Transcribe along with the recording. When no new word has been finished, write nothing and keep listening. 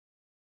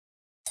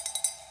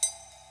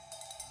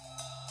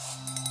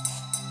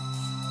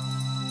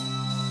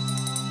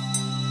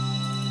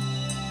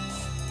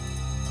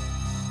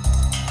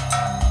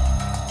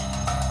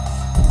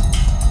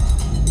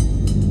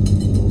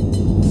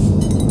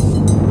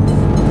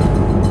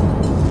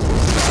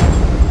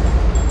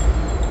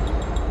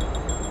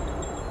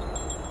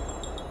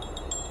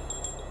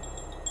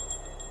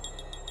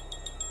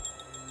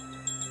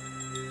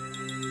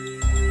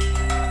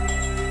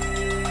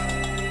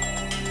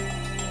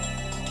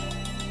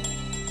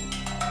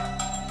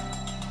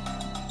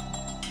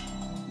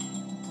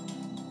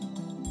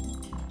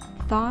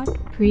thought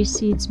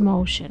precedes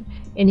motion.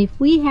 And if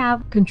we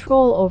have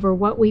control over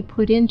what we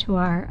put into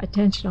our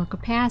attentional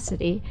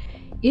capacity,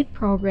 it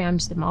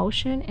programs the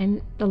motion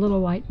and the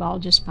little white ball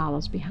just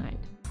follows behind.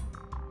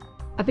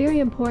 A very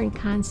important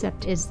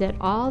concept is that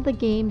all the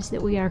games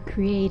that we are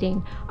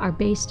creating are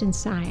based in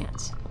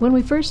science. When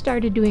we first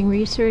started doing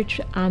research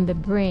on the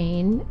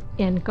brain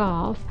in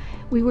golf,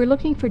 we were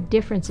looking for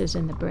differences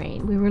in the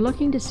brain. We were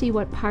looking to see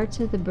what parts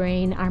of the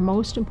brain are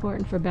most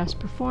important for best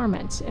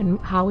performance and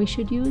how we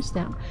should use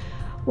them.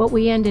 What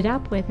we ended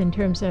up with in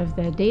terms of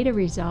the data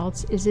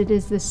results is it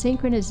is the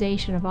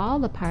synchronization of all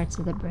the parts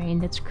of the brain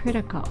that's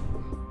critical.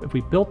 If we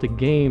built a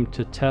game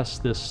to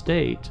test this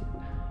state,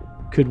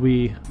 could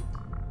we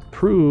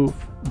prove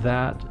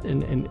that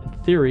in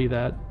theory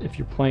that if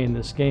you're playing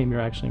this game, you're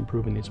actually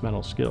improving these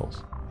mental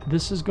skills?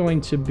 This is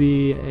going to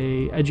be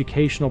an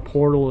educational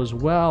portal as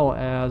well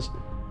as,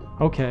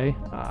 okay,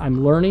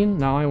 I'm learning,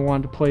 now I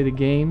want to play the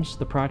games,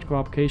 the practical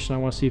application. I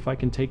want to see if I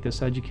can take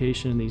this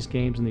education and these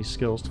games and these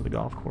skills to the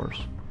golf course.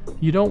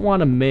 You don't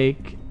want to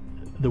make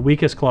the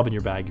weakest club in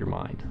your bag your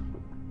mind.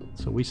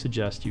 So we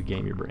suggest you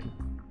game your brain.